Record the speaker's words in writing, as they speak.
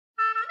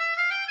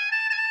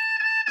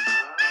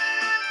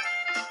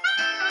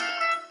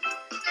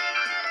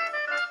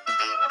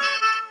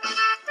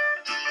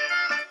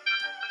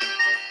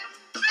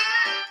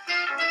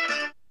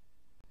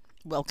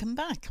Welcome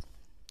back.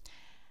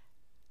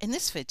 In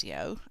this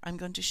video I'm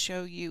going to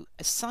show you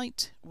a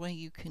site where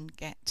you can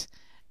get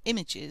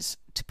images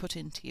to put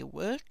into your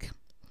work.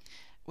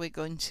 We're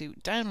going to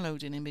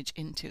download an image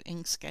into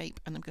Inkscape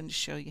and I'm going to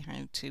show you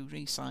how to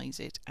resize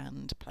it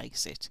and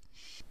place it.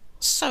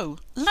 So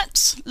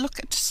let's look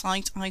at a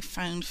site I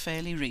found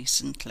fairly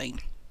recently.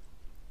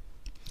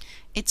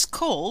 It's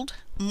called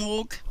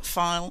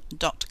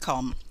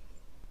morguefile.com.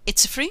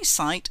 It's a free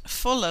site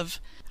full of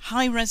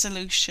high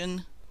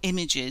resolution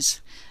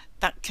images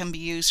that can be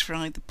used for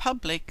either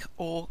public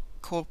or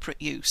corporate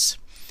use.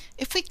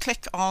 If we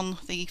click on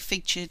the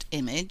featured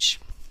image,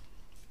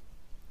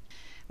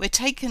 we're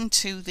taken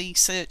to the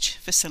search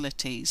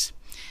facilities.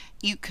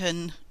 You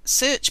can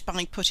search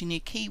by putting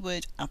your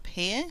keyword up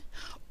here,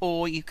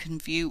 or you can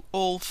view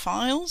all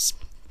files,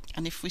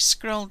 and if we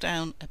scroll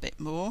down a bit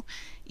more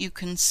you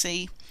can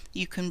see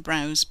you can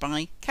browse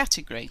by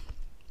category.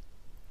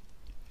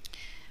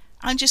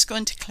 I'm just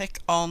going to click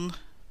on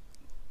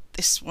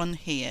this one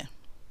here,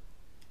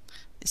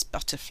 this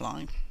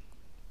butterfly,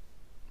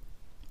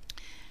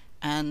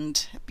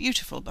 and a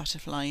beautiful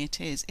butterfly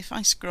it is. If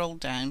I scroll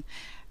down,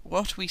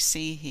 what we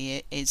see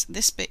here is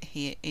this bit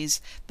here is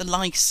the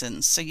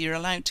license, so you're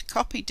allowed to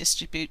copy,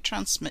 distribute,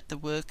 transmit the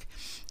work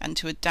and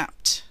to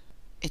adapt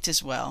it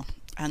as well,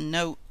 and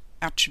no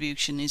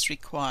attribution is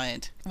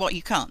required. What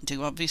you can't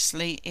do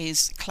obviously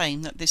is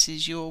claim that this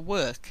is your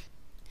work.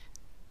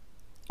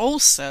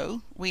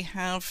 Also we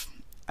have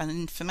an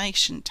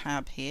information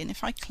tab here, and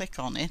if I click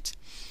on it,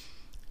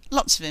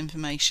 lots of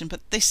information,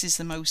 but this is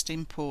the most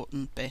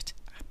important bit: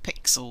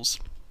 pixels.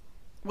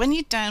 When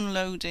you're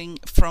downloading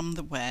from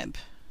the web,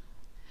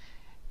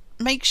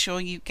 make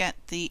sure you get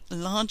the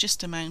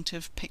largest amount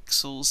of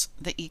pixels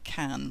that you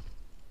can.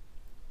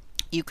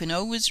 You can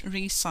always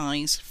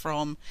resize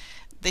from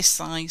this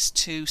size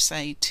to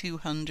say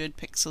 200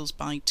 pixels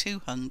by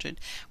 200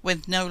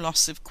 with no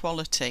loss of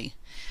quality.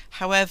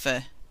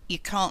 However, you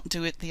can't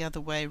do it the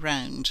other way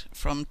round,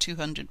 from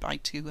 200 by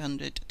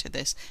 200 to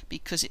this,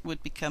 because it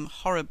would become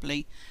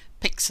horribly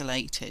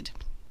pixelated.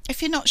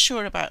 If you're not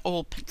sure about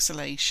all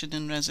pixelation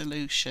and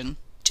resolution,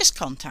 just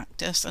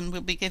contact us and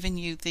we'll be giving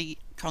you the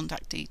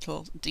contact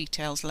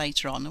details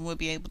later on, and we'll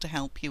be able to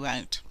help you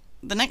out.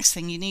 The next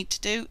thing you need to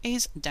do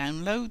is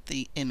download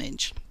the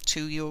image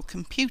to your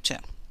computer.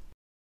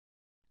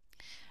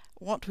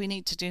 What we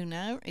need to do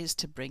now is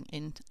to bring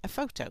in a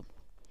photo,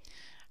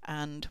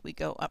 and we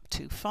go up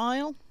to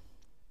File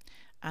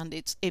and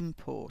it's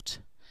Import,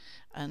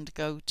 and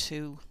go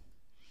to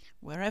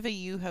wherever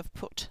you have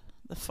put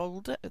the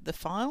folder, the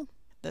file,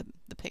 the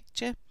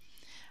picture.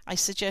 I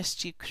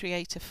suggest you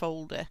create a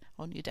folder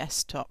on your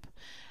desktop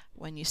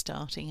when you're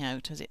starting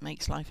out, as it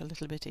makes life a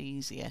little bit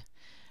easier.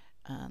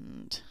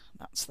 And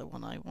that's the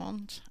one I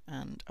want,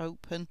 and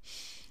open.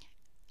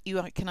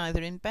 You can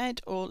either embed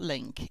or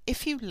link.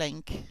 If you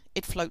link,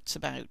 it floats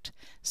about,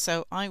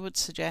 so I would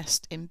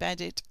suggest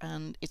embed it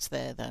and it's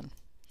there then.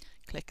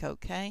 Click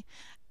OK,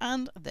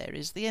 and there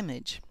is the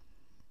image.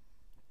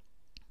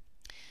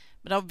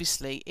 But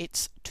obviously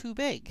it's too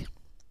big,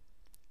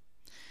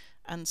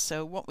 and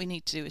so what we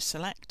need to do is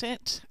select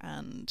it,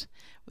 and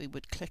we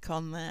would click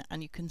on there,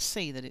 and you can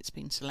see that it's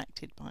been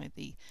selected by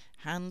the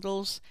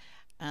handles.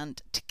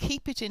 And to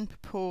keep it in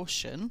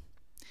proportion,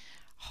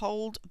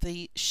 hold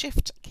the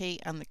Shift key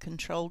and the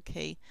Control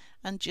key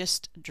and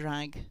just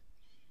drag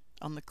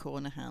on the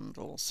corner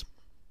handles,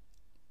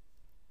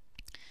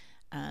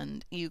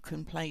 and you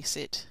can place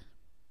it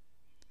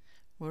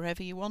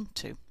wherever you want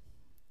to.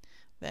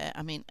 There,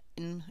 I mean,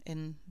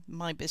 in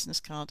my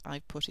business card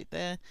I've put it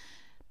there,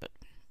 but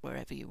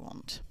wherever you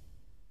want.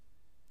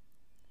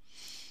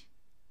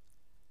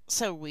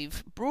 So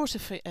we've brought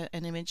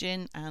an image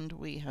in and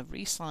we have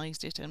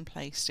resized it and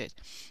placed it.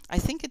 I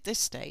think at this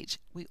stage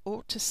we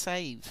ought to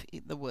save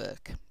the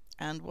work,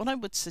 and what I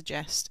would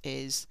suggest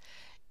is,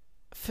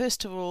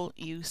 first of all,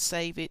 you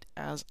save it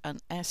as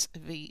an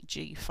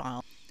SVG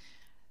file.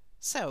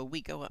 So we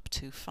go up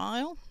to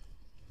File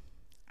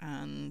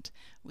and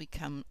we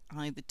come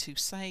either to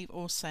Save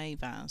or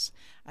Save As.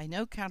 I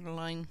know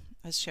Caroline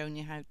has shown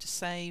you how to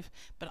save,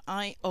 but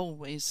I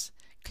always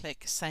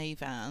click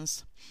Save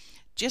As,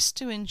 just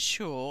to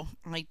ensure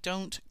I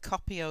don't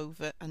copy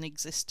over an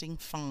existing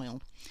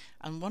file.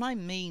 And what I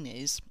mean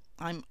is,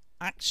 I'm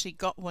actually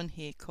got one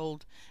here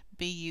called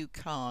BU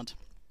card,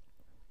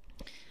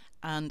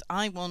 and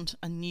I want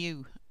a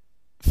new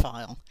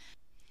file.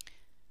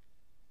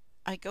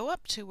 I go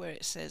up to where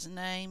it says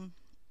name,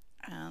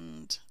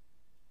 and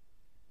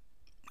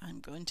I'm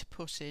going to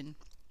put in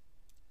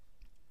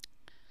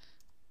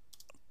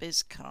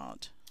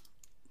bizcard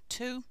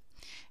 2.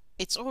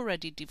 It's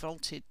already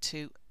defaulted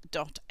to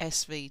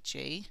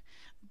 .svg,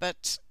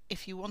 but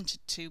if you wanted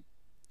to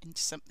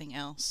into something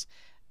else,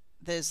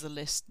 there's the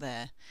list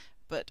there.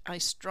 But I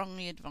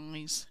strongly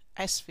advise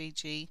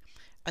SVG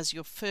as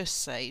your first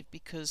save,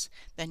 because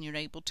then you're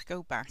able to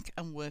go back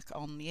and work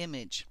on the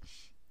image.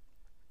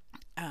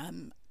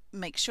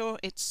 Make sure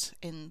it's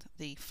in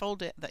the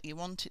folder that you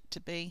want it to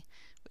be,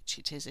 which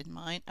it is in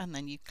mine, and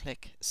then you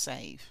click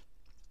Save.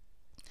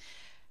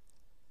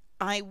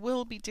 I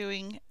will be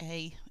doing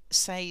a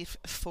save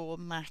for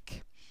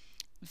Mac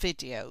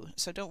video,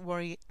 so don't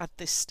worry at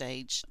this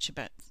stage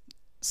about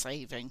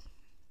saving.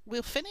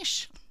 We'll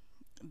finish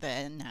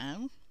there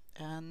now,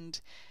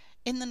 and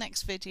in the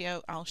next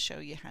video I'll show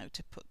you how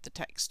to put the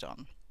text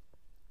on.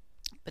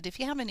 But if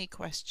you have any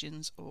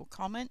questions or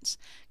comments,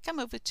 come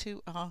over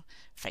to our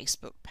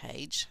Facebook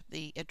page.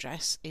 The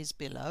address is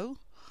below,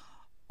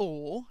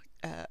 or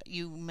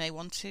you may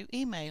want to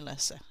email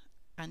us,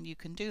 and you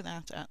can do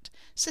that at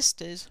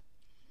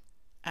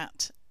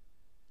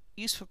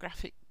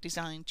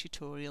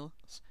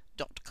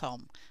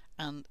sisters@usefulgraphicdesigntutorials.com,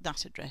 and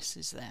that address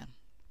is there.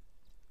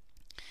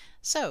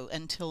 So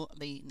until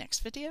the next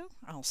video,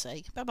 I'll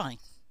say bye bye.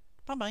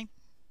 Bye bye.